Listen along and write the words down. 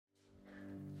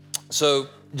So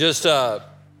just,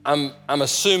 I'm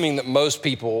assuming that most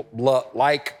people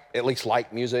at least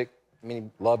like music,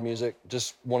 love music.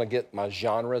 Just want to get my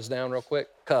genres down real quick.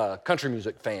 Country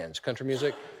music fans, country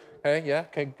music. Okay, yeah,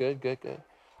 okay, good.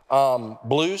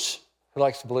 Blues, who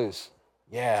likes the blues?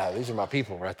 Yeah, these are my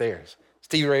people right there.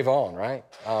 Stevie Ray Vaughan, right?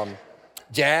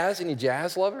 Jazz, any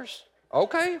jazz lovers?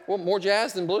 Okay, well, more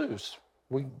jazz than blues.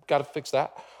 We got to fix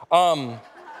that.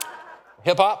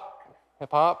 Hip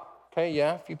hop, okay,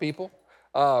 yeah, a few people.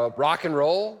 Rock and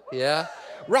roll, yeah.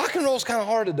 Rock and roll's kind of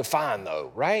hard to define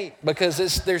though, right? Because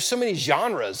there's so many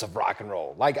genres of rock and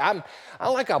roll. Like I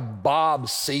like a Bob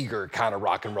Seger kind of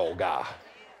rock and roll guy.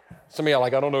 Some of y'all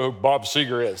like, I don't know who Bob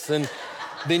Seger is.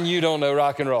 Then you don't know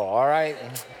rock and roll, all right?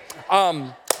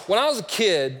 When I was a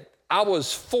kid, I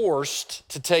was forced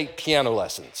to take piano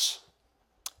lessons.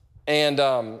 And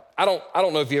I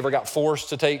don't know if you ever got forced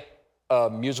to take a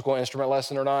musical instrument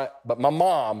lesson or not, but my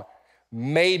mom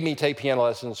made me take piano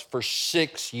lessons for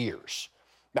 6 years.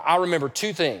 Now, I remember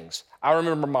two things. I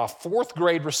remember my 4th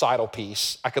grade recital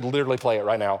piece. I could literally play it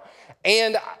right now.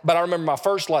 But I remember my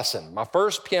first lesson, my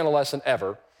first piano lesson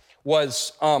ever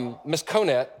was Miss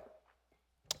Conette,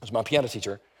 who's my piano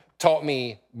teacher, taught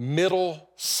me middle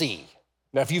C.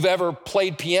 Now, if you've ever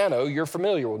played piano, you're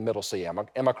familiar with middle C. Am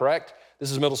I correct?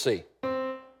 This is middle C.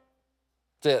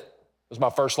 That's it. It was my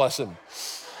first lesson.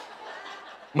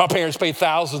 My parents paid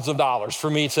thousands of dollars for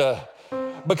me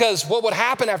because what would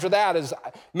happen after that is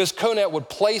Miss Conette would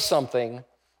play something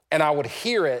and I would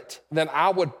hear it, then I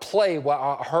would play what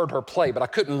I heard her play, but I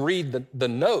couldn't read the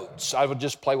notes. I would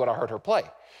just play what I heard her play.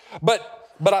 But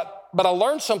I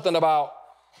learned something about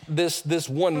this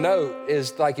one note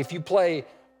is like if you play,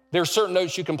 there's certain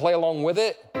notes you can play along with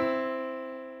it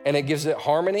and it gives it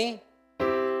harmony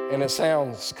and it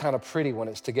sounds kind of pretty when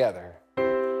it's together.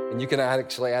 And you can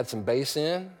actually add some bass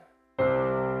in.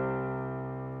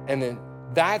 And then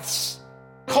that's,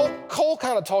 Cole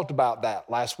kind of talked about that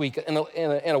last week in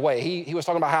a way. He was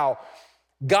talking about how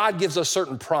God gives us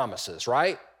certain promises,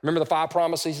 right? Remember the 5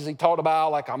 promises he talked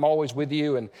about, like I'm always with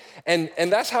you. And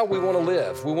that's how we want to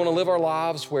live. We want to live our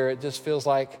lives where it just feels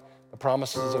like the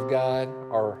promises of God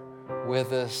are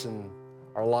with us and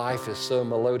our life is so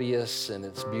melodious and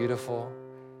it's beautiful.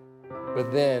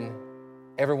 But then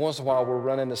every once in a while we'll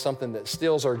run into something that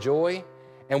steals our joy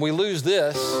and we lose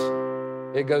this,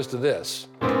 it goes to this.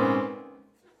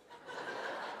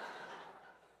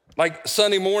 Like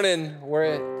Sunday morning, we're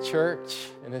at church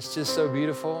and it's just so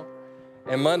beautiful.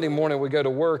 And Monday morning we go to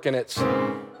work and it's,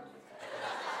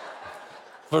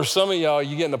 for some of y'all,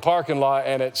 you get in the parking lot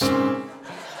and it's,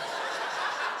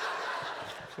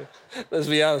 let's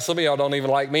be honest, some of y'all don't even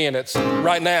like me and it's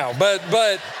right now, but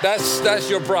that's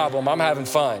your problem. I'm having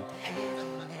fun.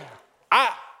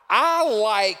 I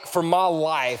like for my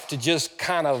life to just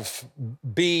kind of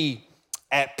be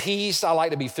at peace. I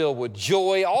like to be filled with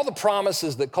joy. All the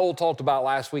promises that Cole talked about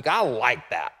last week, I like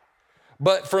that.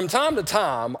 But from time to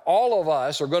time, all of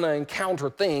us are going to encounter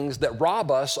things that rob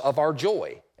us of our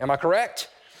joy. Am I correct?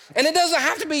 And it doesn't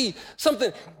have to be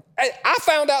something. I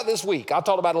found out this week, I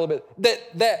talked about it a little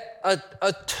bit, that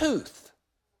a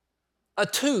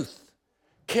tooth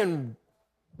can,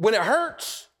 when it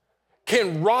hurts,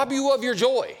 can rob you of your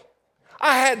joy.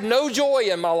 I had no joy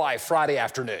in my life Friday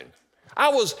afternoon. I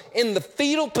was in the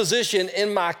fetal position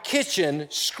in my kitchen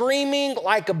screaming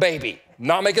like a baby.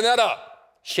 Not making that up.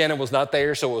 Shannon was not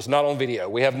there, so it was not on video.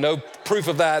 We have no proof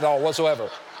of that at all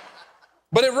whatsoever.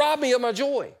 But it robbed me of my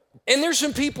joy. And there's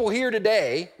some people here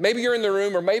today, maybe you're in the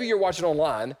room or maybe you're watching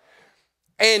online,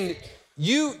 and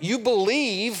you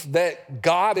believe that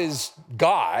God is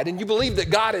God and you believe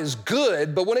that God is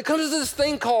good, but when it comes to this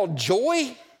thing called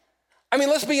joy, I mean,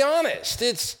 let's be honest.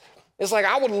 It's like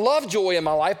I would love joy in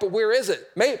my life, but where is it?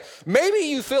 Maybe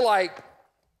you feel like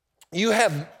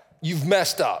you've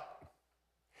messed up.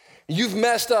 You've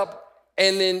messed up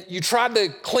and then you tried to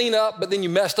clean up, but then you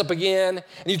messed up again.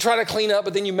 And you try to clean up,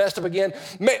 but then you messed up again.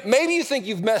 Maybe you think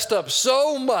you've messed up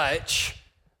so much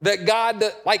that God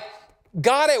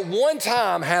at one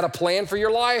time had a plan for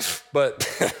your life,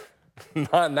 but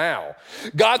not now.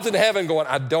 God's in heaven going,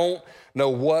 I don't know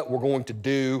what we're going to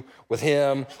do with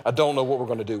him. I don't know what we're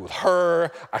going to do with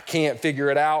her. I can't figure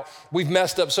it out. We've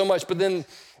messed up so much, but then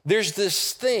there's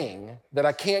this thing that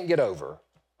I can't get over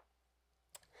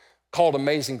called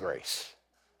amazing grace.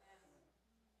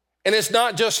 And it's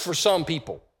not just for some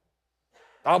people.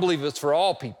 I believe it's for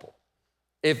all people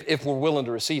if we're willing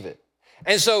to receive it.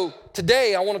 And so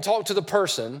today I want to talk to the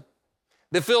person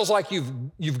that feels like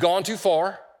you've gone too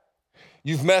far,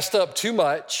 you've messed up too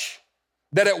much,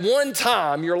 that at one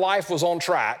time your life was on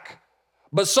track,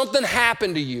 but something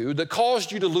happened to you that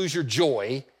caused you to lose your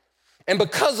joy, And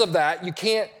because of that, you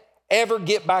can't ever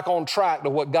get back on track to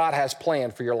what God has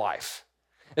planned for your life.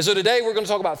 And so today we're going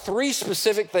to talk about 3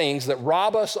 specific things that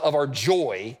rob us of our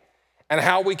joy and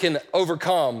how we can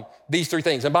overcome these 3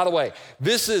 things. And by the way,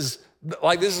 this is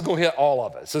going to hit all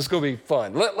of us. This is going to be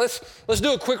fun. Let's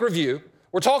do a quick review.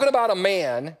 We're talking about a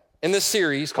man in this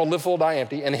series called Live Full, Die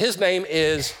Empty, and his name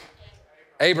is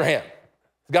Abraham.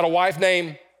 He's got a wife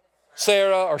named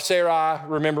Sarah or Sarai.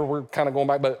 Remember, we're kind of going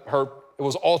back, but it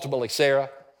was ultimately Sarah.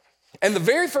 And the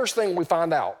very first thing we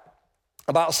find out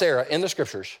about Sarah in the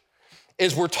scriptures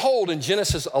is we're told in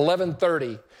Genesis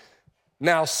 11:30,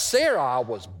 now Sarai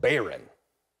was barren.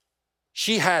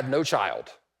 She had no child.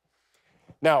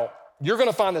 Now, you're going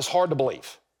to find this hard to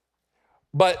believe,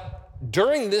 but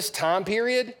during this time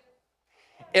period,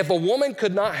 if a woman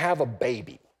could not have a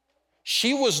baby,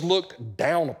 she was looked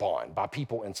down upon by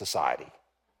people in society.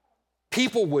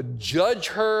 People would judge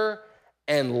her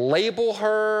and label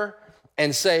her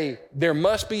and say there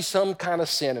must be some kind of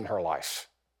sin in her life.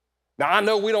 Now, I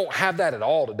know we don't have that at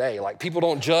all today. Like, people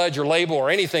don't judge or label or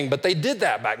anything, but they did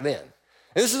that back then.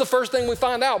 And this is the first thing we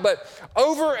find out. But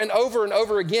over and over and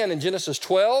over again in Genesis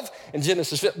 12 and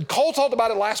Genesis 15, Cole talked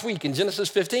about it last week in Genesis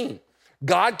 15.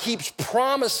 God keeps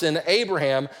promising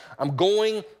Abraham, I'm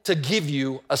going to give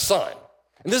you a son.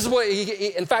 And this is what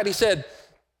in fact, he said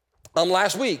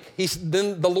last week,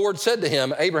 then the Lord said to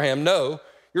him, Abraham, no,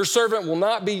 your servant will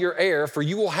not be your heir, for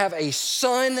you will have a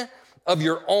son of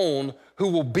your own who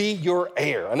will be your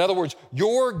heir. In other words,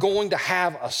 you're going to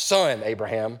have a son,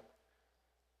 Abraham.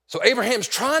 So Abraham's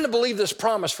trying to believe this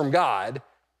promise from God.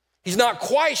 He's not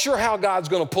quite sure how God's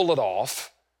going to pull it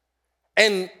off.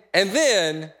 And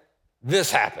then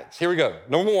this happens. Here we go.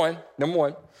 Number one,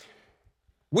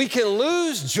 we can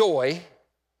lose joy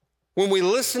when we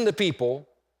listen to people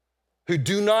who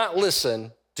do not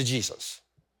listen to Jesus.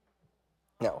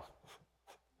 Now,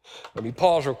 let me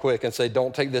pause real quick and say,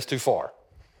 don't take this too far.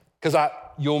 Because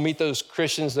you'll meet those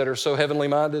Christians that are so heavenly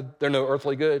minded, they're no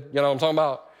earthly good. You know what I'm talking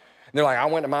about? And they're like, I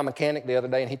went to my mechanic the other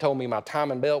day and he told me my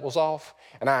timing belt was off.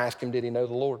 And I asked him, did he know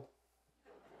the Lord?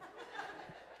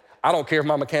 I don't care if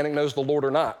my mechanic knows the Lord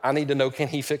or not. I need to know, can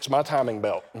he fix my timing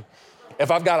belt? If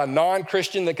I've got a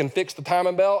non-Christian that can fix the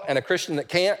timing belt and a Christian that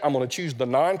can't, I'm going to choose the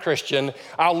non-Christian.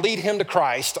 I'll lead him to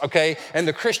Christ, okay? And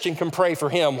the Christian can pray for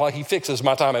him while he fixes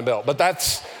my timing belt. But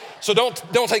so don't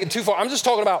take it too far. I'm just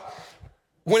talking about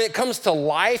when it comes to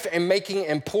life and making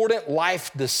important life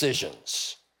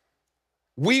decisions,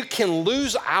 we can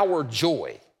lose our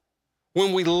joy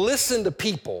when we listen to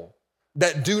people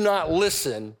that do not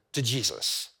listen to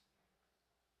Jesus.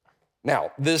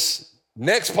 Now, this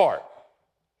next part,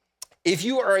 if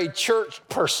you are a church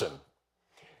person,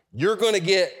 you're going to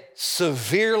get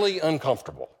severely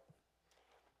uncomfortable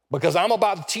because I'm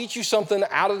about to teach you something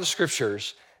out of the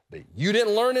scriptures that you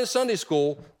didn't learn in Sunday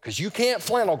school because you can't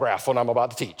flannel graph what I'm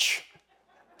about to teach.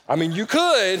 I mean, you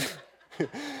could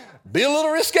be a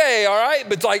little risque, all right?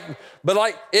 But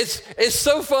it's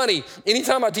so funny.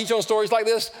 Anytime I teach on stories like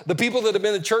this, the people that have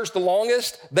been in church the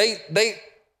longest,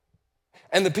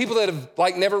 and the people that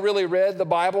have never really read the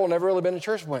Bible, never really been in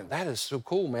church, went, that is so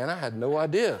cool, man. I had no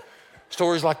idea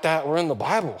stories like that were in the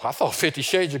Bible. I thought 50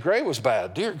 Shades of Grey was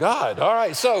bad. Dear God. All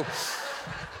right, so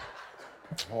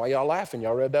why y'all laughing?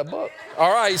 Y'all read that book.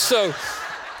 All right, so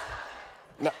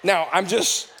now I'm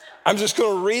just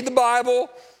going to read the Bible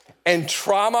and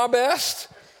try my best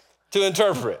to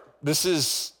interpret. This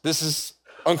is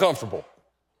uncomfortable.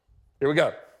 Here we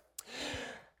go.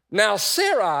 Now,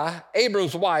 Sarai,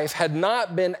 Abram's wife, had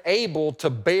not been able to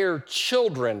bear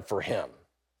children for him,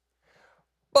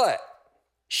 but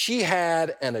she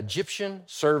had an Egyptian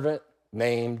servant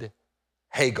named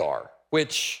Hagar,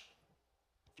 which,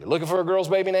 if you're looking for a girl's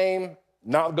baby name,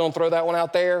 not going to throw that one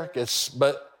out there,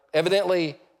 but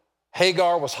evidently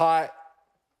Hagar was hot,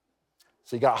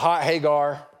 so you got hot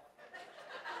Hagar.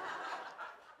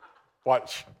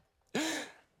 Watch.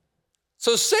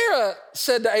 So Sarah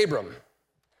said to Abram,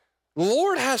 the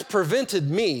Lord has prevented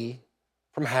me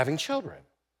from having children.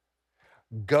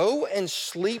 Go and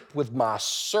sleep with my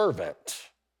servant.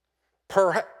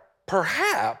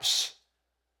 Perhaps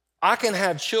I can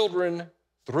have children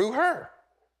through her.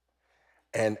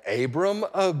 And Abram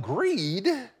agreed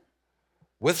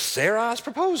with Sarai's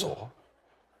proposal.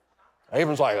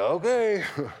 Abram's like, okay,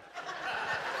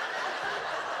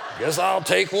 guess I'll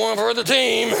take one for the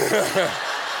team.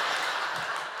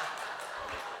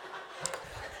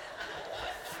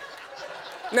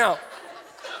 Now,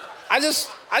 I just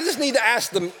need to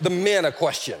ask the men a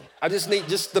question. I just need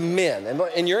the men.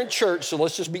 And you're in church, so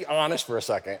let's just be honest for a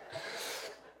second.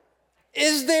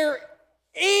 Is there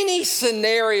any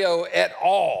scenario at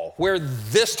all where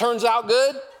this turns out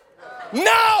good?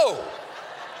 No.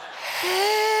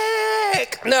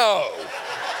 Heck no.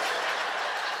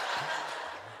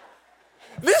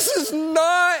 This is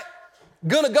not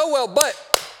gonna go well, but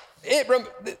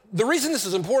the reason this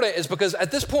is important is because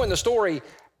at this point in the story,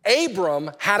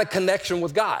 Abram had a connection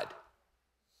with God.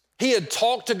 He had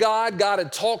talked to God, God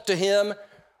had talked to him,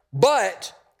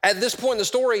 but at this point in the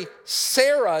story,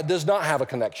 Sarah does not have a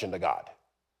connection to God.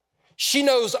 She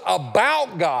knows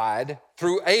about God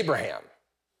through Abraham,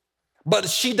 but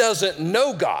she doesn't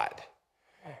know God.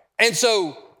 And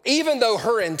so even though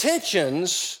her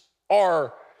intentions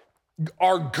are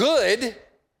good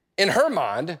in her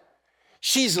mind,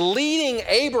 she's leading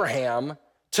Abraham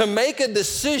to make a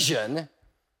decision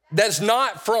that's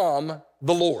not from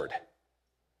the Lord.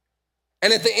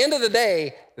 And at the end of the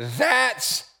day,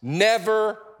 that's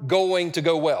never going to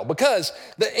go well because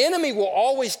the enemy will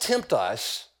always tempt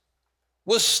us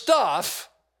with stuff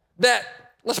that,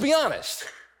 let's be honest,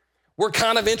 we're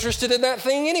kind of interested in that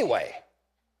thing anyway.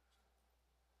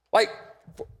 Like,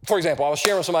 for example, I was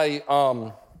sharing with somebody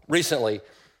recently,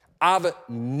 I've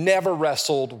never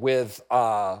wrestled with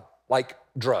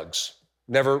drugs,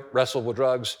 never wrestled with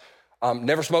drugs,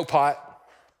 never smoked pot,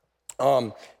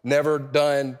 never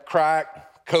done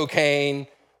crack, cocaine,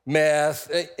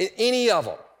 meth, any of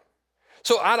them.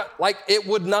 So it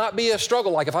would not be a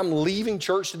struggle. Like if I'm leaving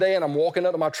church today and I'm walking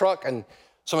up to my truck and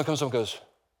someone comes up and goes,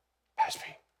 Pastor P,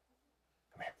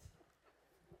 come here.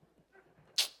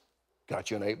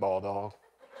 Got you an 8-ball, dog.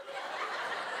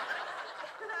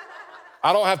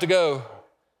 I don't have to go,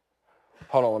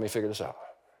 hold on, let me figure this out.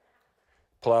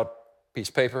 Pull out a piece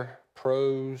of paper,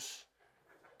 pros,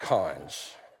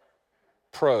 cons.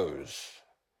 Pros,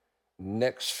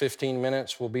 next 15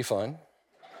 minutes will be fun.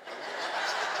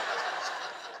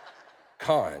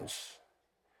 Cons,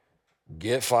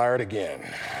 get fired again.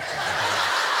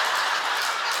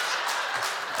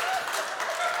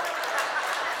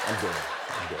 I'm good.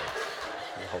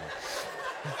 Hold on.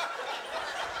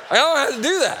 I don't have to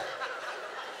do that.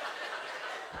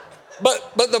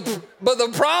 But the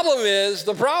problem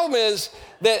is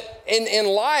that in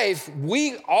life,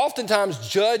 we oftentimes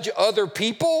judge other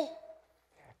people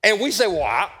and we say,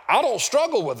 well, I don't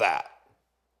struggle with that.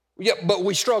 Yeah, but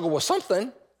we struggle with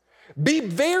something. Be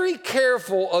very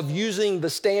careful of using the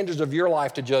standards of your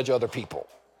life to judge other people.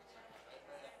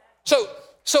 So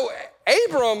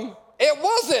Abram, it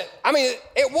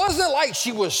wasn't like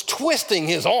she was twisting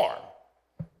his arm.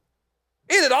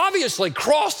 It had obviously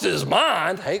crossed his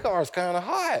mind, Hagar's kind of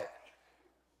hot.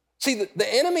 See,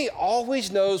 the enemy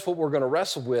always knows what we're going to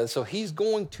wrestle with, so he's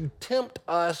going to tempt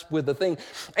us with the thing.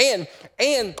 And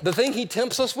the thing he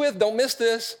tempts us with, don't miss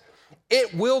this,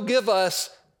 it will give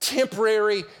us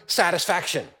temporary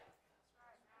satisfaction.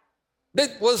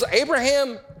 Was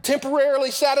Abraham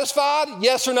temporarily satisfied?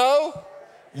 Yes or no?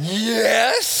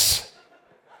 Yes,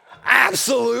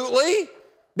 absolutely.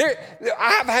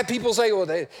 I have had people say, well,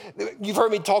 you've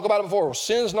heard me talk about it before, well,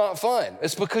 sin's not fun.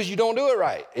 It's because you don't do it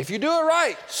right. If you do it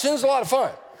right, sin's a lot of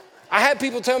fun. I had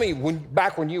people tell me,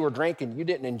 back when you were drinking, you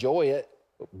didn't enjoy it.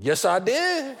 Yes, I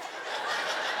did.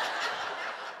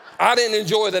 I didn't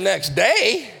enjoy the next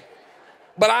day,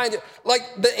 but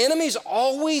the enemy's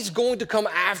always going to come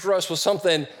after us with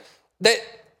something that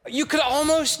you could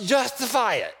almost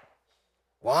justify it.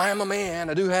 Well, I am a man,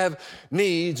 I do have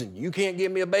needs, and you can't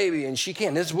give me a baby, and she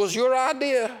can. This was your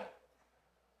idea.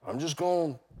 I'm just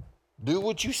going to do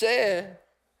what you said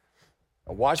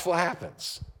and watch what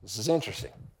happens. This is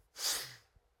interesting.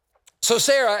 So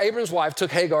Sarah, Abram's wife,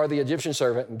 took Hagar, the Egyptian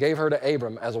servant, and gave her to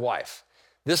Abram as a wife.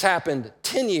 This happened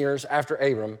 10 years after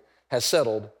Abram has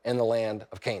settled in the land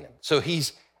of Canaan. So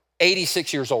he's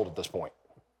 86 years old at this point.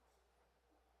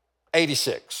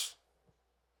 86.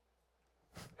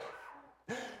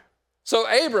 So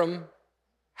Abram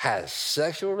has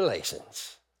sexual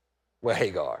relations with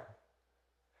Hagar,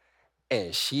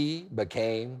 and she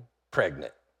became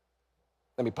pregnant.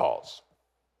 Let me pause.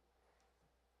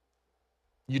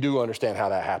 You do understand how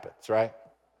that happens, right?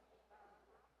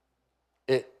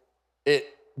 It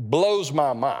blows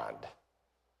my mind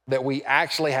that we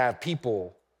actually have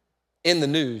people in the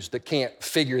news that can't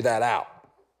figure that out.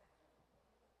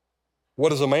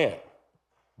 What is a man?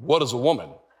 What is a woman?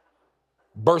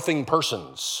 Birthing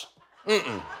persons.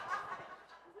 You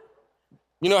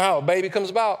know how a baby comes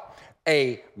about?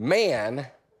 A man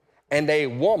and a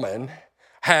woman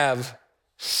have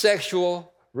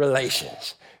sexual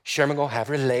relations. Sherman gonna have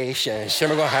relations.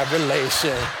 Sherman gonna have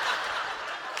relations.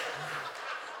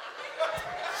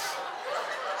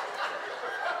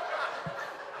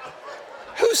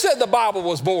 Who said the Bible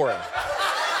was boring?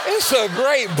 It's a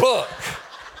great book.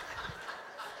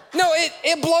 No,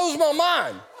 it blows my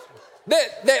mind.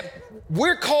 that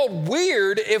we're called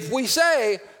weird if we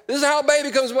say, this is how a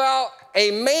baby comes about.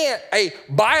 A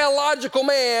biological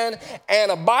man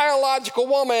and a biological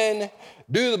woman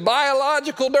do the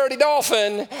biological dirty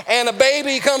dolphin and a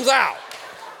baby comes out.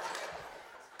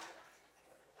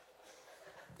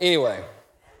 Anyway,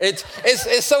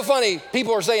 it's so funny.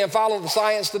 People are saying follow the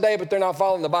science today, but they're not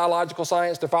following the biological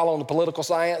science. They're following the political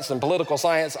science, and political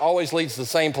science always leads to the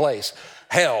same place,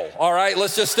 hell. All right,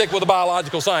 let's just stick with the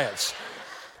biological science.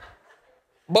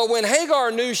 But when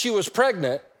Hagar knew she was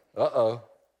pregnant,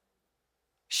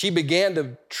 she began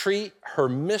to treat her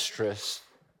mistress,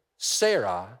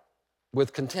 Sarah,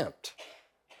 with contempt.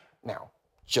 Now,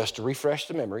 just to refresh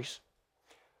the memories,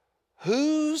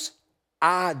 whose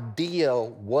idea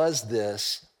was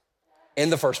this in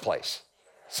the first place?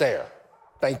 Sarah.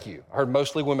 Thank you. I heard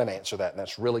mostly women answer that, and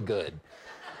that's really good.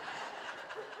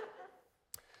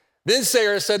 Then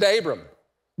Sarah said to Abram,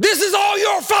 this is all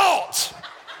your fault.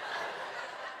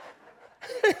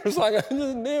 It was like, I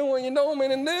just did what you told me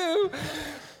to do.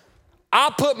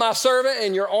 I put my servant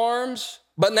in your arms,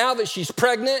 but now that she's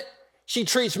pregnant, she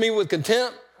treats me with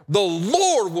contempt. The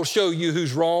Lord will show you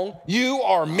who's wrong. You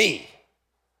are me.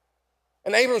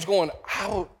 And Abram's going,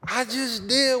 I just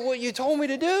did what you told me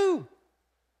to do.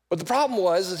 But the problem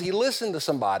was he listened to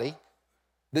somebody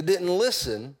that didn't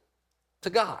listen to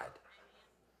God.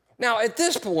 Now, at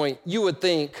this point, you would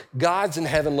think God's in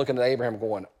heaven looking at Abraham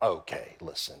going, okay,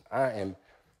 listen, I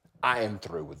am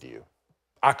through with you.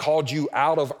 I called you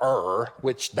out of Ur,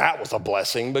 which that was a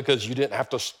blessing because you didn't have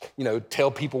to, tell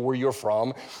people where you're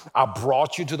from. I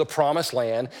brought you to the promised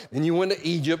land. Then you went to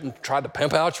Egypt and tried to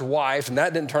pimp out your wife, and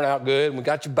that didn't turn out good. And we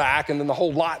got you back, and then the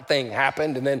whole Lot thing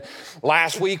happened. And then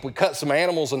last week we cut some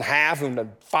animals in half and the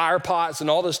fire pots and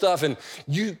all this stuff. And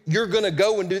you're going to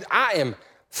go and do. I am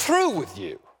through with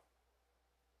you.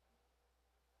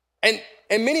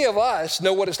 And many of us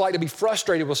know what it's like to be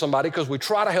frustrated with somebody because we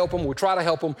try to help them,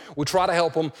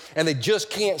 and they just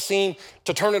can't seem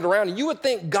to turn it around. And you would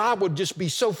think God would just be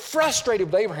so frustrated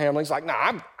with Abraham. He's like,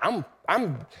 nah,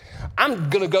 I'm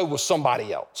gonna go with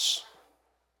somebody else.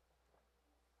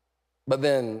 But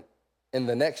then in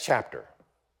the next chapter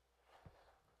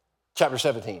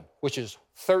 17, which is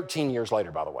 13 years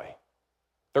later, by the way,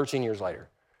 13 years later,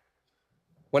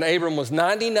 when Abram was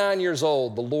 99 years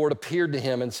old, the Lord appeared to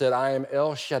him and said, I am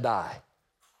El Shaddai,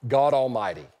 God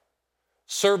Almighty.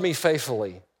 Serve me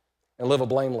faithfully and live a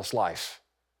blameless life.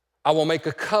 I will make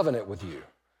a covenant with you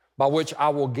by which I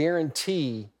will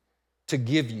guarantee to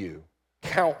give you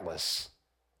countless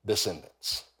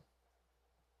descendants.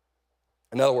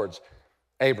 In other words,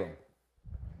 Abram,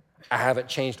 I haven't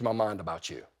changed my mind about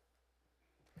you.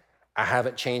 I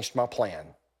haven't changed my plan.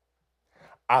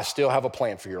 I still have a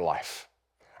plan for your life.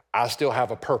 I still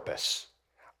have a purpose.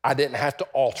 I didn't have to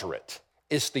alter it.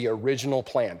 It's the original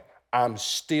plan. I'm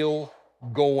still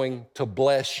going to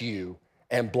bless you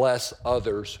and bless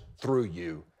others through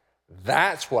you.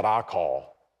 That's what I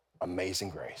call amazing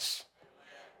grace.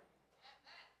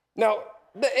 Now,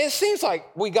 it seems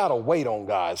like we gotta wait on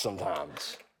God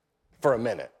sometimes for a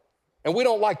minute. And we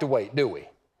don't like to wait, do we?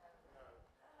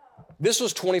 This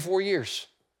was 24 years.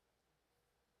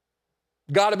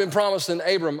 God had been promising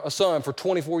Abram a son for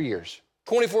 24 years.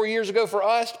 24 years ago for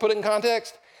us, to put it in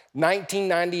context,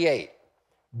 1998.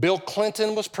 Bill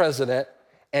Clinton was president,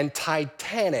 and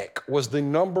Titanic was the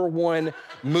 #1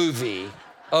 movie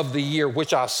of the year,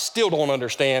 which I still don't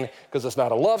understand because it's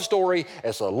not a love story.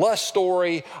 It's a lust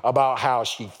story about how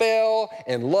she fell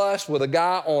in lust with a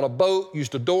guy on a boat,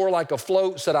 used a door like a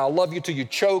float, said, I'll love you till you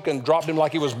choke, and dropped him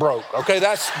like he was broke. Okay,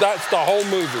 that's the whole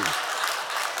movie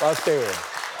right there.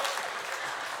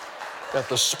 Got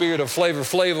the spirit of Flavor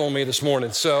Flav on me this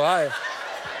morning. So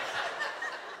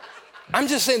I'm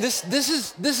just saying this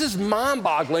is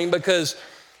mind-boggling because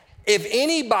if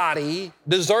anybody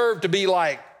deserved to be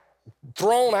like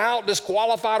thrown out,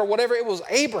 disqualified or whatever, it was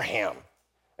Abraham.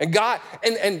 And God,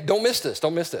 and don't miss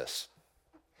this.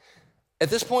 At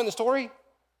this point in the story,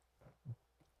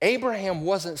 Abraham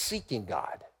wasn't seeking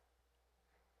God.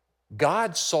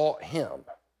 God sought him.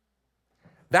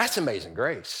 That's amazing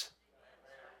grace.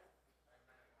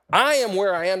 I am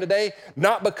where I am today,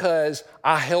 not because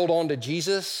I held on to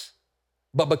Jesus,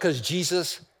 but because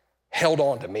Jesus held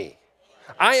on to me.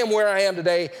 I am where I am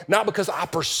today, not because I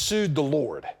pursued the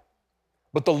Lord,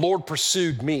 but the Lord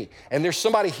pursued me. And there's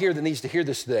somebody here that needs to hear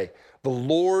this today. The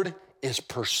Lord is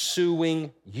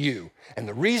pursuing you. And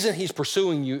the reason he's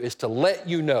pursuing you is to let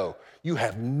you know you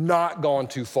have not gone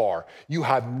too far. You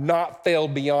have not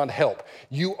failed beyond help.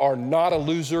 You are not a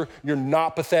loser. You're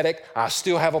not pathetic. I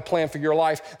still have a plan for your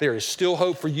life. There is still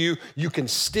hope for you. You can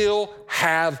still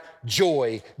have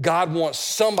joy. God wants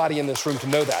somebody in this room to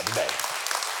know that today.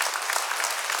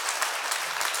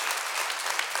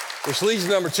 Which leads to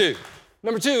number two.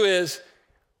 Number two is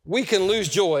we can lose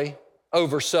joy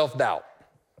over self-doubt.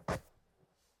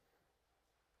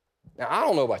 Now, I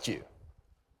don't know about you.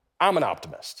 I'm an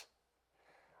optimist.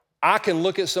 I can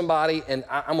look at somebody and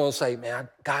I'm gonna say, man,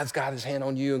 God's got his hand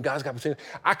on you and God's got his hand.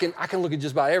 I can look at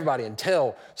just about everybody and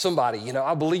tell somebody,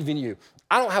 I believe in you.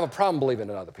 I don't have a problem believing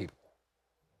in other people.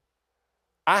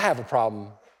 I have a problem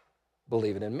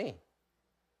believing in me.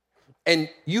 And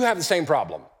you have the same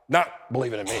problem, not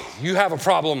believing in me. You have a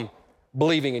problem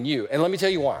believing in you. And let me tell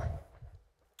you why.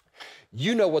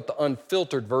 You know what the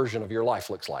unfiltered version of your life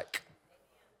looks like.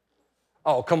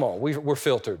 Oh, come on, we're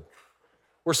filtered.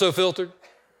 We're so filtered.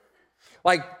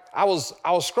 Like I was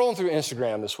scrolling through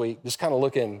Instagram this week, just kind of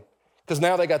looking, because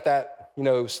now they got that,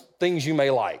 things you may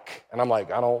like. And I'm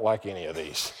like, I don't like any of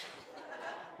these.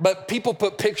 But people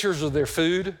put pictures of their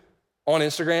food on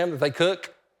Instagram that they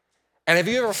cook. And have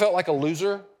you ever felt like a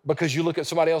loser because you look at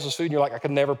somebody else's food and you're like, I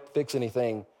could never fix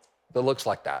anything that looks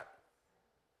like that?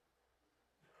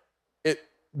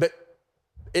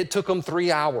 It took them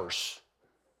 3 hours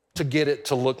to get it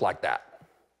to look like that.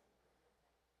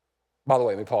 By the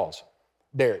way, let me pause.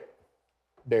 Derek,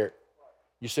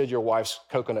 you said your wife's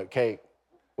coconut cake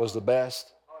was the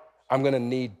best. I'm gonna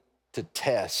need to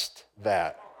test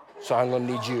that. So I'm gonna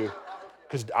need you,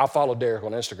 because I follow Derek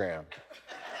on Instagram.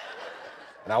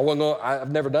 And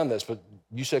I've never done this, but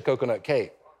you said coconut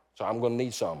cake. So I'm gonna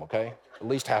need some, okay? At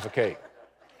least half a cake.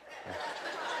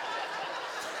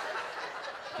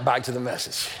 Back to the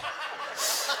message.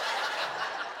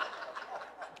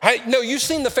 Hey, no, you've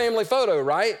seen the family photo,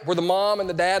 right? Where the mom and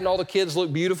the dad and all the kids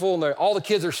look beautiful and all the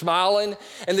kids are smiling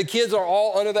and the kids are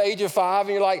all under the age of 5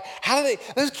 and you're like,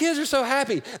 those kids are so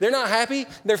happy. They're not happy,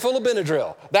 they're full of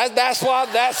Benadryl. That's why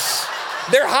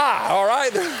they're high, all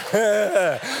right?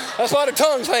 That's why their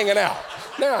tongue's hanging out.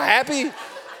 They're not happy.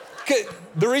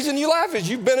 The reason you laugh is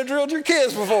you've Benadrylled your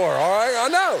kids before, all right? I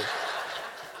know.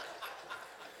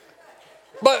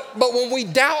 But when we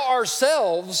doubt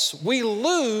ourselves, we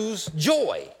lose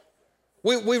joy.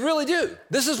 We really do.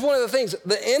 This is one of the things.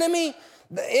 The enemy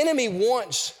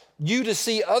wants you to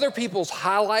see other people's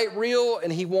highlight reel,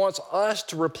 and he wants us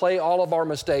to replay all of our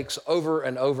mistakes over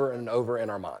and over and over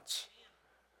in our minds.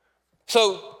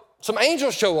 So some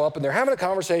angels show up, and they're having a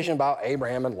conversation about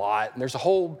Abraham and Lot, and there's a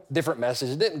whole different message.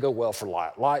 It didn't go well for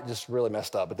Lot. Lot just really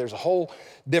messed up, but there's a whole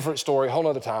different story, a whole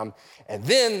nother time. And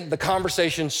then the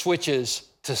conversation switches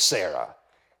to Sarah.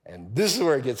 And this is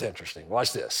where it gets interesting.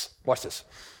 Watch this.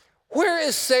 Where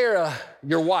is Sarah,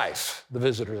 your wife? The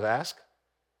visitors ask.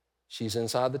 She's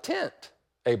inside the tent,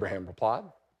 Abraham replied.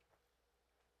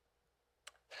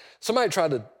 Somebody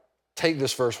tried to take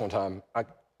this verse one time. I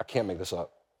can't make this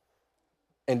up.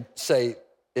 And say,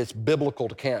 it's biblical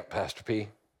to camp, Pastor P.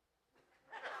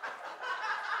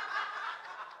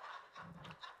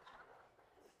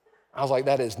 I was like,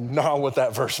 that is not what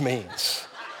that verse means.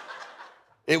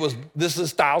 This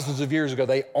is thousands of years ago.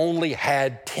 They only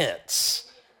had tents.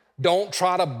 Don't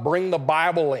try to bring the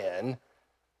Bible in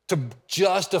to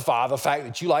justify the fact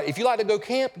that if you like to go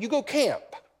camp, you go camp,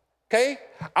 okay?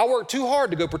 I work too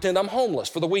hard to go pretend I'm homeless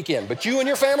for the weekend, but you and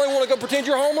your family want to go pretend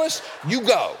you're homeless, you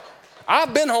go.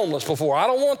 I've been homeless before. I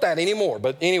don't want that anymore.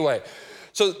 But anyway,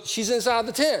 so she's inside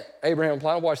the tent. Abraham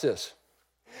replied, watch this.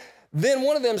 Then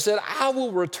one of them said, I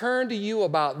will return to you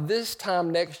about this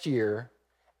time next year,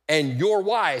 and your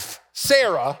wife,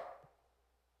 Sarah,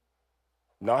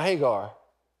 not Hagar,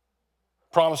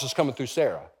 promise is coming through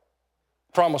Sarah.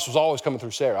 Promise was always coming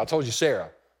through Sarah. I told you Sarah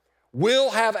will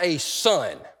have a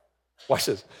son. Watch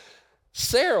this.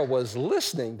 Sarah was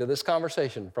listening to this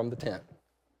conversation from the tent.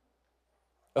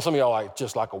 Now some of y'all like,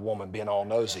 just like a woman being all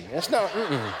nosy. It's not,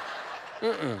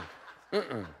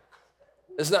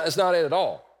 It's not it at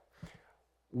all.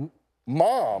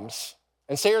 Moms,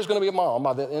 and Sarah's gonna be a mom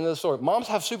by the end of the story, moms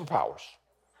have superpowers.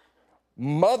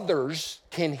 Mothers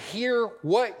can hear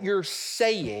what you're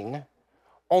saying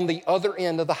on the other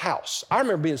end of the house. I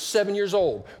remember being 7 years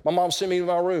old. My mom sent me to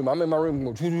my room. I'm in my room.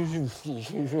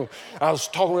 I was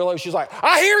talking real low. She's like,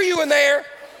 I hear you in there.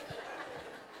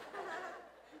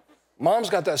 Mom's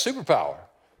got that superpower.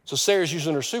 So Sarah's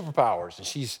using her superpowers, and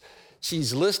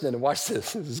she's listening, and watch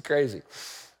this. This is crazy.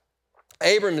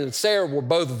 Abram and Sarah were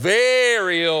both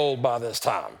very old by this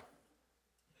time.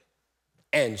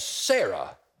 And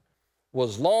Sarah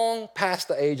was long past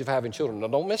the age of having children. Now,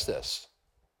 don't miss this.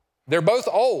 They're both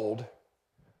old,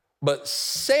 but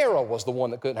Sarah was the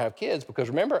one that couldn't have kids because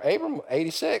remember, Abram,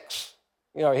 86.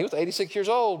 He was 86 years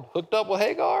old, hooked up with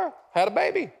Hagar, had a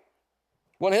baby. It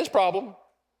wasn't his problem.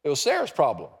 It was Sarah's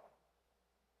problem.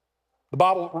 The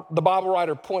Bible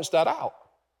writer points that out.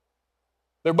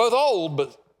 They're both old,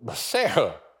 but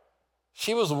Sarah,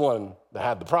 she was the one that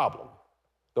had the problem.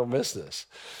 Don't miss this.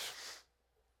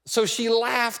 So she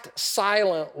laughed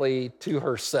silently to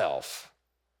herself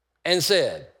and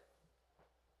said,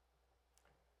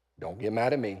 don't get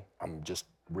mad at me. I'm just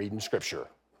reading scripture.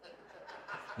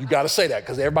 You got to say that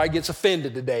because everybody gets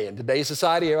offended today. In today's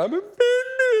society, I'm offended.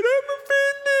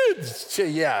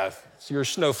 Yeah, you're a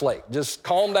snowflake. Just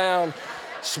calm down.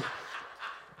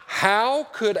 How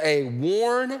could a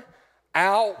worn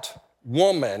out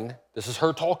woman, this is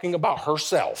her talking about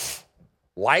herself,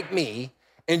 like me,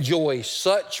 enjoy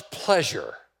such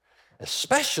pleasure,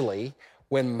 especially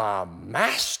when my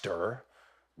master,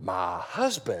 my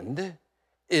husband,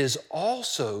 is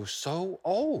also so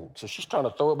old. So she's trying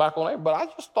to throw it back on Abraham, but I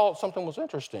just thought something was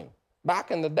interesting. Back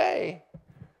in the day,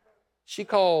 she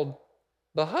called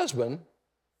the husband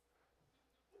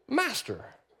master.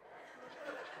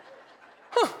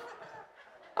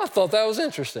 I thought that was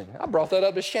interesting. I brought that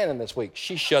up to Shannon this week.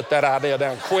 She shut that idea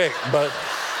down quick, but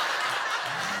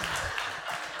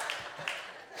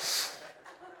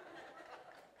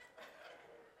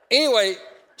anyway,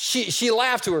 she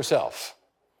laughed to herself.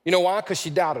 You know why? Because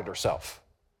she doubted herself.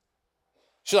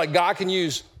 She's like, God can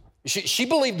use, she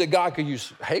believed that God could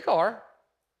use Hagar.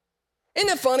 Isn't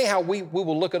it funny how we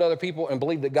will look at other people and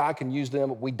believe that God can use them,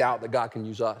 but we doubt that God can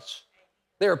use us?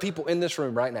 There are people in this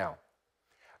room right now.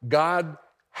 God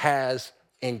has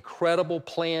incredible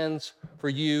plans for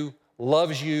you,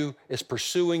 loves you, is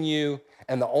pursuing you,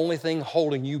 and the only thing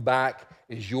holding you back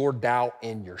is your doubt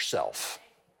in yourself.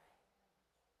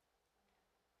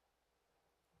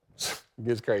 It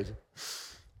gets crazy.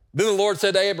 Then the Lord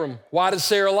said to Abram, why did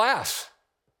Sarah laugh?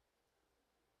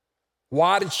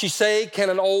 Why did she say, can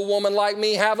an old woman like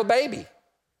me have a baby?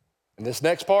 And this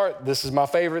next part, this is my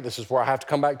favorite. This is where I have to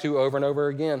come back to over and over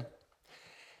again.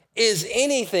 Is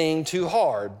anything too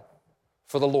hard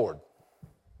for the Lord?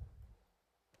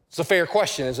 It's a fair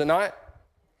question, is it not?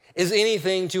 Is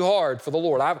anything too hard for the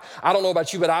Lord? I don't know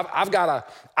about you, but I've got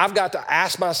to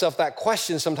ask myself that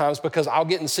question sometimes because I'll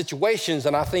get in situations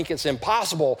and I think it's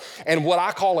impossible. And what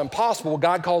I call impossible,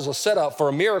 God calls a setup for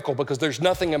a miracle because there's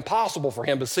nothing impossible for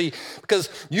him. But see, because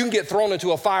you can get thrown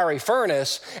into a fiery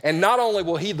furnace and not only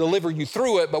will he deliver you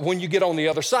through it, but when you get on the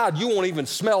other side, you won't even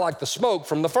smell like the smoke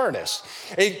from the furnace.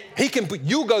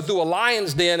 You'll go through a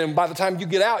lion's den and by the time you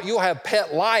get out, you'll have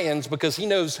pet lions because he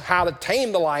knows how to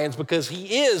tame the lions because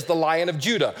he is the Lion of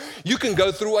Judah. You can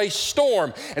go through a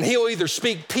storm and he'll either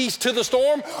speak peace to the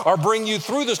storm or bring you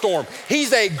through the storm.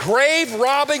 He's a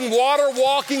grave-robbing,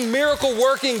 water-walking,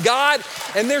 miracle-working God,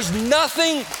 and there's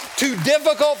nothing too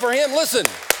difficult for him. Listen,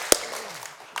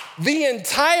 the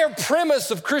entire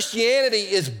premise of Christianity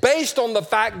is based on the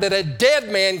fact that a dead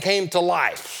man came to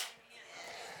life.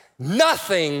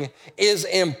 Nothing is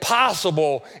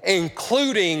impossible,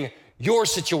 including your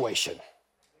situation.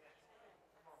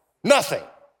 Nothing.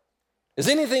 Is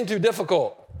anything too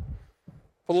difficult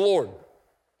for the Lord?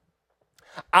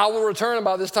 I will return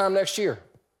about this time next year,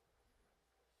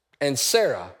 and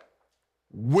Sarah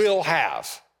will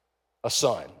have a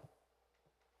son.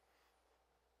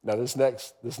 Now, this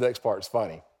next part is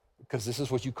funny because this is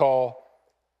what you call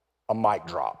a mic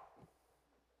drop.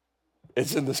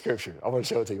 It's in the scripture. I want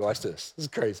to show it to you. Watch this. This is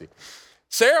crazy.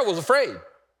 Sarah was afraid,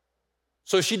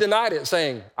 so she denied it,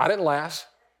 saying, I didn't laugh.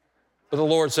 But the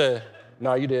Lord said,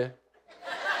 no, you did.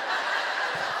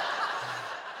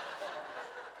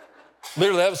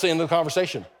 Literally, that was the end of the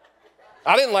conversation.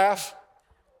 I didn't laugh.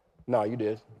 No, you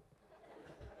did.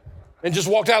 And just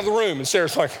walked out of the room, and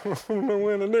Sarah's like, I don't know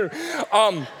what to do.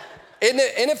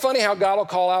 Isn't it funny how God will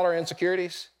call out our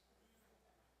insecurities?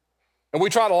 And we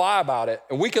try to lie about it,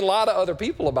 and we can lie to other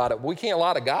people about it, but we can't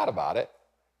lie to God about it.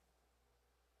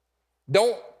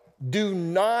 Do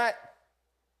not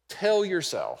tell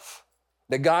yourself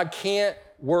that God can't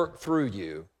work through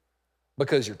you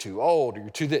because you're too old or you're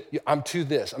too this. I'm too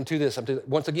this.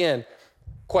 Once again,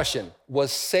 question,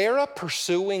 was Sarah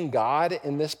pursuing God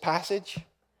in this passage?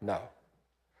 No.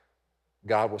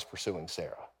 God was pursuing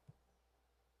Sarah.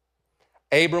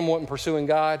 Abram wasn't pursuing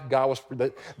God.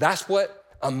 That's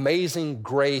what amazing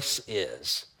grace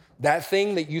is. That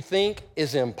thing that you think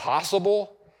is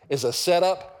impossible is a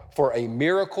setup for a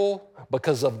miracle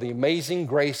because of the amazing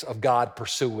grace of God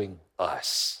pursuing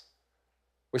us.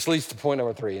 Which leads to point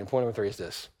number 3, and point number 3 is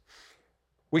this.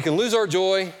 We can lose our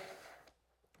joy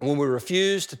when we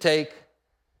refuse to take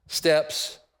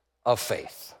steps of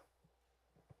faith.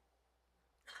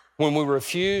 When we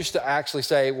refuse to actually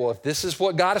say, well, if this is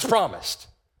what God has promised,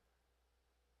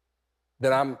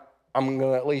 then I'm going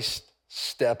to at least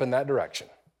step in that direction.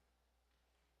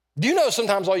 Do you know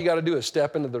sometimes all you got to do is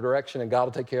step into the direction and God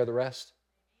will take care of the rest?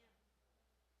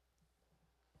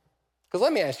 Because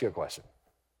let me ask you a question.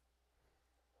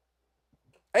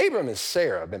 Abram and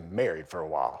Sarah have been married for a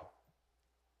while.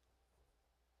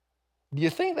 Do you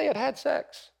think they had had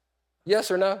sex? Yes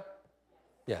or no?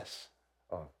 Yes.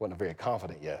 Oh, wasn't a very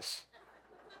confident yes.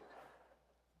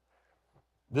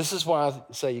 This is why I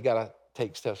say you got to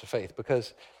take steps of faith,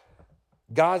 because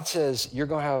God says you're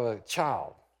going to have a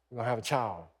child. You're going to have a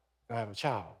child. You're going to have a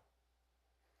child.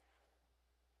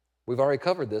 We've already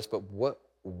covered this, but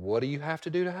what do you have to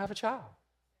do to have a child?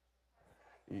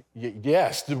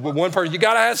 Yes, one person, you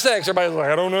got to have sex. Everybody's like,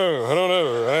 I don't know. I don't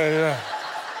know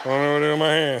what to do with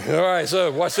my hand. All right,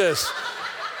 so watch this.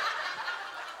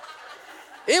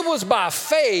 It was by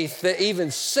faith that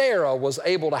even Sarah was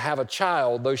able to have a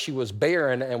child, though she was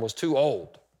barren and was too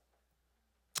old.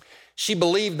 She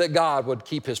believed that God would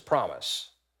keep his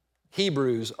promise.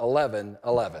 Hebrews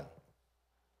 11:11.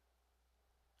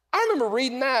 I remember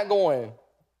reading that going,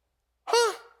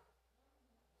 huh?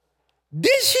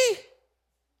 Did she?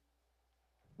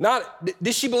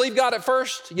 Did she believe God at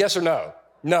first? Yes or no?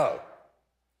 No.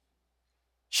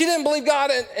 She didn't believe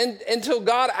God until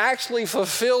God actually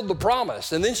fulfilled the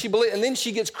promise. And then she believed, and then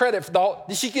she gets credit for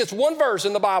she gets one verse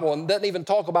in the Bible and doesn't even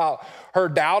talk about her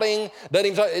doubting.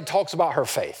 It talks about her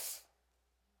faith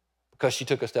because she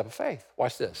took a step of faith.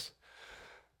 Watch this.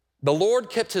 The Lord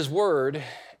kept his word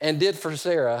and did for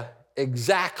Sarah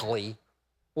exactly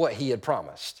what he had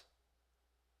promised,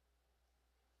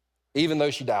 even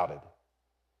though she doubted,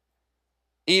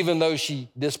 even though she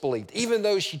disbelieved, even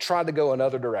though she tried to go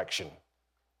another direction.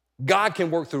 God can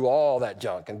work through all that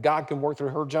junk, and God can work through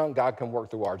her junk. God can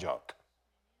work through our junk.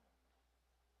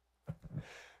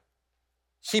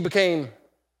 She became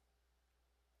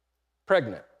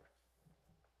pregnant.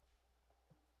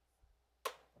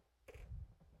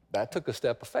 That took a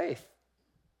step of faith.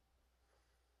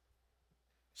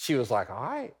 She was like, all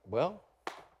right, well,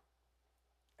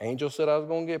 angel said I was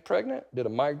going to get pregnant, did a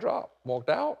mic drop, walked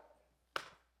out.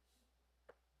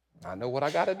 I know what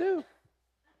I got to do.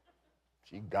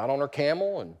 She got on her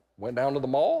camel and went down to the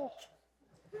mall,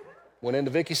 went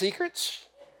into Vicky's Secrets.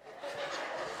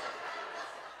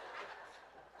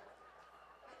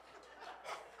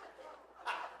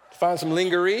 To find some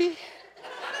lingerie.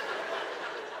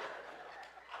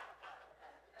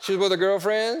 She was with her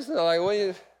girlfriends. They're like,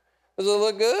 does it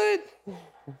look good?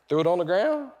 Threw it on the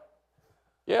ground.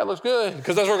 Yeah, it looks good,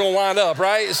 because that's where we're going to wind up,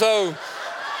 right? So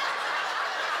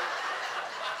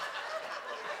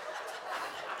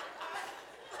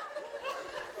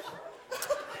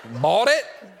bought it,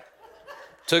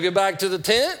 took it back to the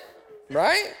tent,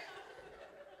 right?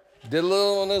 Did a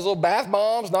little on those little bath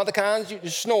bombs, not the kinds you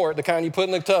snort, the kind you put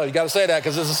in the tub. You got to say that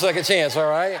because it's a second chance, all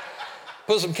right?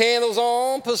 Put some candles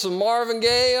on, put some Marvin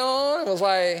Gaye on. It was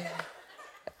like,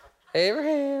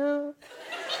 Abraham.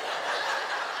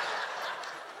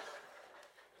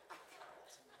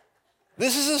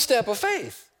 This is a step of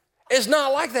faith. It's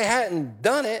not like they hadn't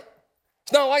done it.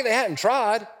 It's not like they hadn't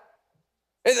tried.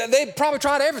 They probably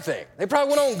tried everything. They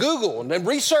probably went on Google and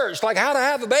researched like how to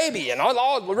have a baby and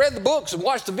all read the books and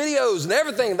watched the videos and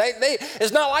everything.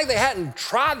 It's not like they hadn't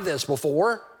tried this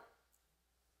before.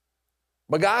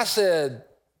 But God said,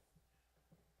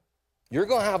 you're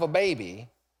going to have a baby,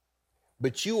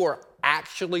 but you are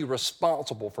actually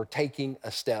responsible for taking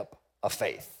a step of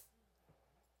faith.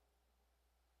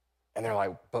 And they're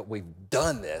like, but we've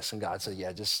done this. And God said,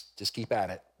 yeah, just keep at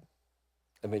it.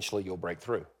 Eventually you'll break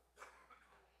through.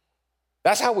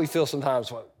 That's how we feel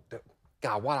sometimes.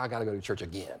 God, why do I got to go to church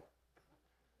again?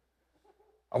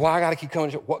 Why I got to keep coming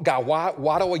to church? God,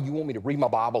 why do you want me to read my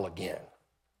Bible again?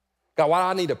 God, why do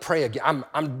I need to pray again?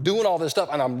 I'm doing all this stuff,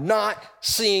 and I'm not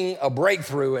seeing a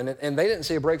breakthrough. And they didn't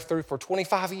see a breakthrough for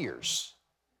 25 years.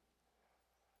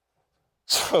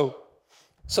 So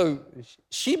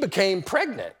she became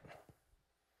pregnant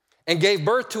and gave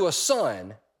birth to a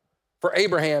son for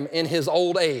Abraham in his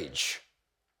old age.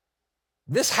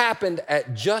 This happened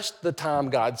at just the time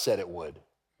God said it would.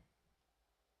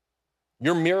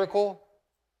 Your miracle,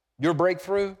 your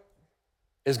breakthrough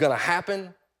is going to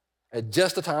happen at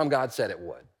just the time God said it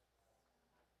would.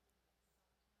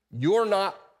 You're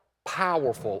not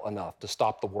powerful enough to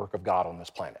stop the work of God on this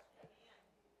planet.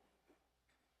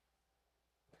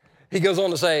 He goes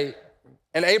on to say,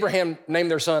 and Abraham named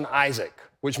their son Isaac,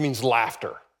 which means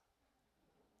laughter.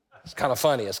 It's kind of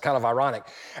funny. It's kind of ironic.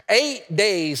 8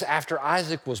 days after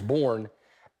Isaac was born,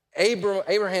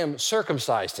 Abraham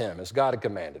circumcised him as God had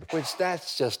commanded, which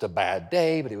that's just a bad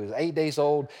day, but he was 8 days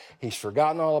old. He's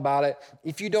forgotten all about it.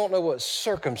 If you don't know what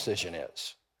circumcision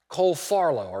is, Cole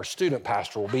Farlow, our student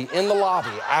pastor, will be in the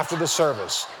lobby after the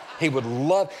service.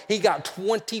 He got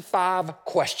 25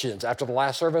 questions after the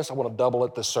last service. I want to double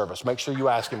it this service. Make sure you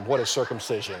ask him, what is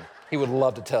circumcision? He would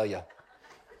love to tell you.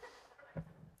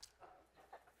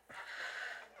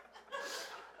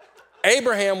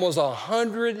 Abraham was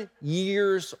 100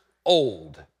 years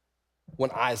old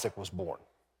when Isaac was born,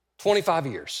 25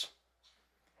 years.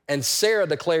 And Sarah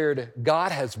declared,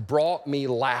 God has brought me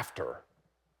laughter.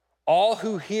 All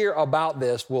who hear about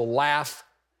this will laugh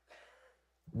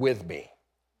with me.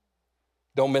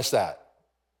 Don't miss that.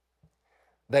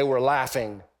 They were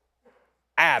laughing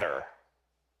at her.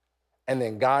 And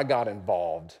then God got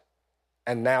involved,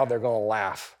 and now they're going to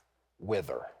laugh with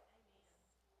her.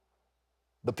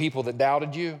 The people that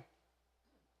doubted you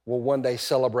will one day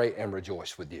celebrate and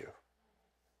rejoice with you,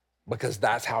 because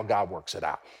that's how God works it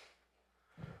out.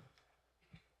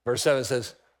 Verse 7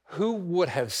 says, who would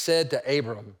have said to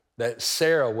Abram that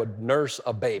Sarah would nurse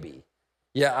a baby?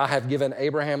 Yeah, I have given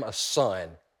Abraham a son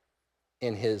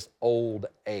in his old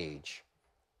age,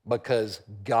 because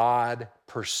God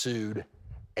pursued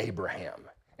Abraham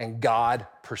and God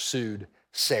pursued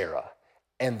Sarah,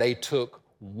 and they took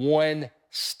one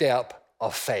step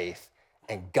of faith,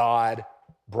 and God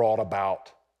brought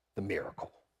about the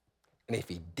miracle. And if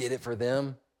he did it for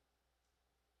them,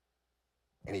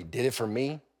 and he did it for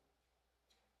me,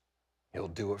 he'll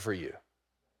do it for you.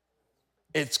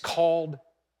 It's called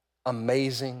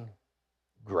amazing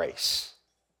grace.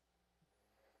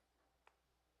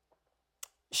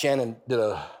 Shannon did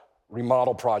a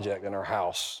remodel project in our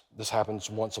house. This happens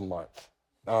once a month.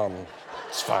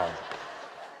 It's fine.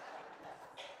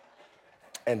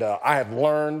 And I have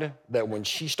learned that when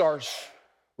she starts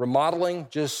remodeling,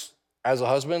 just as a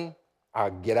husband, I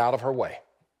get out of her way.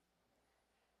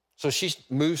 So she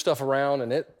moves stuff around,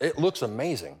 and it looks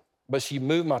amazing. But she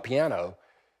moved my piano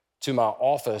to my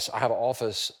office. I have an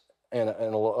office in a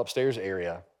little upstairs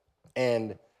area,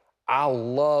 and I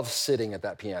love sitting at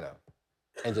that piano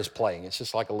and just playing. It's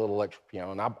just like a little electric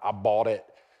piano, and I bought it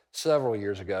several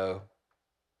years ago.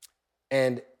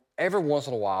 And every once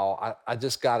in a while, I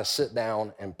just got to sit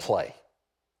down and play.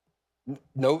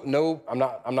 No,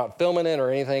 I'm not filming it or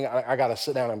anything. I got to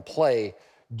sit down and play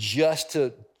just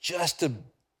to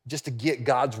get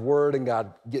God's word and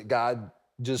get God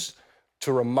just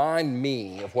to remind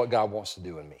me of what God wants to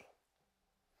do in me.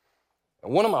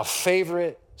 And one of my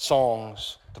favorite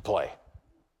songs to play,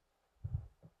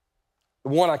 the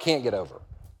one I can't get over,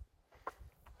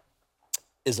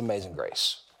 is Amazing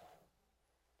Grace.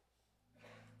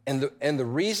 And the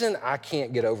reason I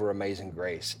can't get over Amazing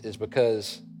Grace is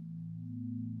because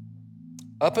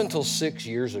up until 6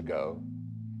 years ago,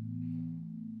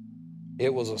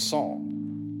 it was a song.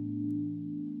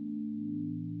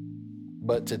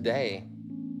 But today,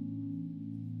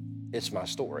 it's my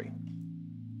story.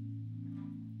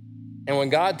 And when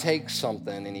God takes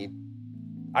something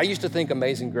and I used to think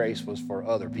Amazing Grace was for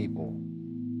other people.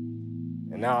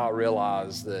 And now I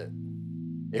realize that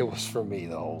it was for me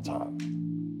the whole time.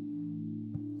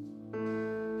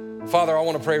 Father, I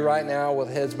want to pray right now with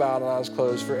heads bowed and eyes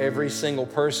closed for every single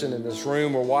person in this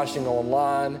room or watching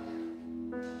online.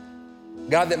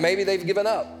 God, that maybe they've given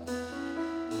up.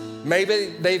 Maybe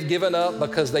they've given up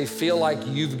because they feel like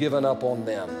you've given up on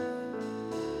them.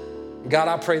 God,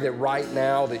 I pray that right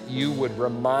now that you would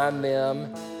remind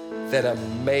them that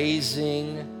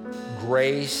amazing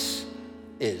grace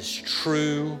is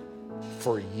true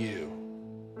for you.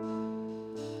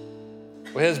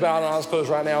 With heads bowed and eyes closed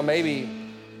right now, maybe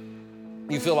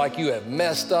you feel like you have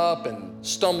messed up and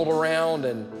stumbled around,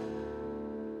 and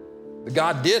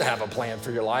God did have a plan for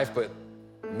your life, but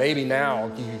maybe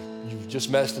now you've just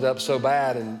messed it up so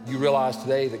bad, and you realize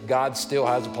today that God still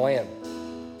has a plan.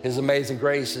 His amazing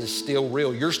grace is still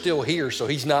real. You're still here, so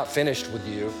he's not finished with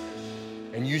you.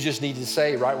 And you just need to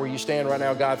say right where you stand right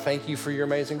now, God, thank you for your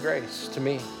amazing grace to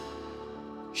me.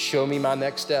 Show me my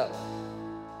next step.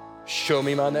 Show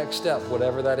me my next step,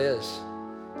 whatever that is.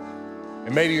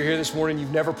 And maybe you're here this morning,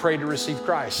 you've never prayed to receive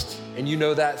Christ, and you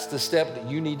know that's the step that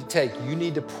you need to take. You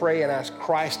need to pray and ask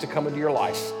Christ to come into your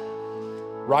life.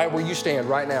 Right where you stand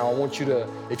right now, I want you to,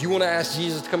 if you want to ask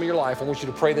Jesus to come into your life, I want you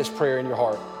to pray this prayer in your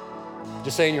heart.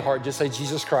 Just say in your heart, just say,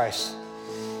 Jesus Christ,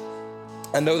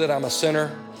 I know that I'm a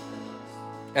sinner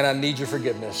and I need your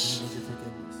forgiveness.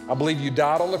 I believe you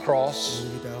died on the cross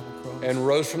and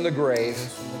rose from the grave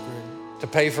to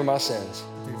pay for my sins.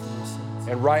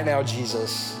 And right now,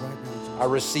 Jesus, I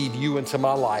receive you into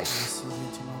my life.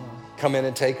 Come in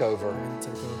and take over.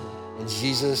 In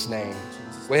Jesus' name.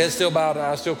 With head still bowed and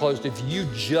eyes still closed, if you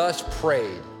just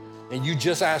prayed and you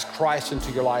just asked Christ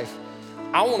into your life,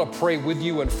 I want to pray with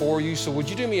you and for you. So would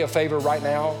you do me a favor right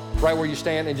now, right where you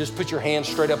stand, and just put your hands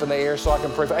straight up in the air so I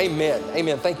can pray for. Amen.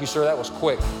 Amen. Thank you, sir. That was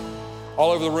quick.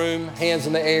 All over the room, hands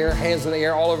in the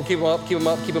air, all over. Keep them up, keep them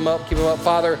up, keep them up, keep them up.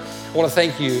 Father, I want to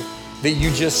thank you that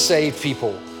you just saved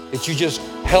people, that you just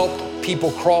helped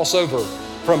people cross over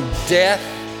from death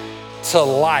to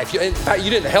life. In fact, you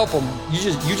didn't help them. You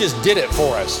just did it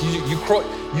for us.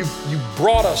 You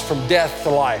brought us from death to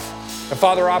life. And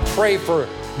Father, I pray for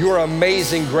your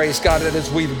amazing grace, God, that as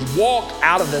we walk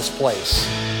out of this place,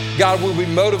 God, we'll be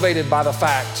motivated by the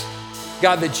fact,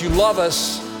 God, that you love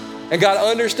us. And God,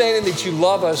 understanding that you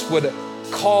love us would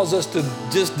cause us to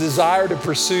just desire to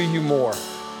pursue you more.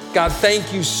 God,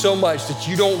 thank you so much that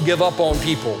you don't give up on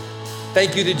people.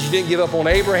 Thank you that you didn't give up on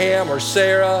Abraham or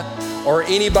Sarah or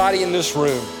anybody in this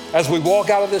room. As we walk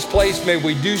out of this place, may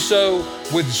we do so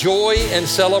with joy and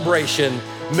celebration,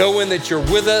 knowing that you're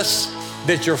with us,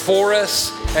 that you're for us,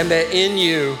 and that in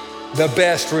you, the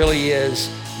best really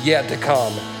is yet to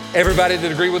come. Everybody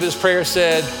that agreed with this prayer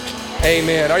said,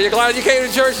 amen. Are you glad you came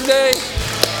to church today?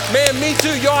 Man, me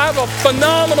too. Y'all have a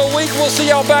phenomenal week. We'll see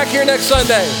y'all back here next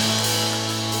Sunday.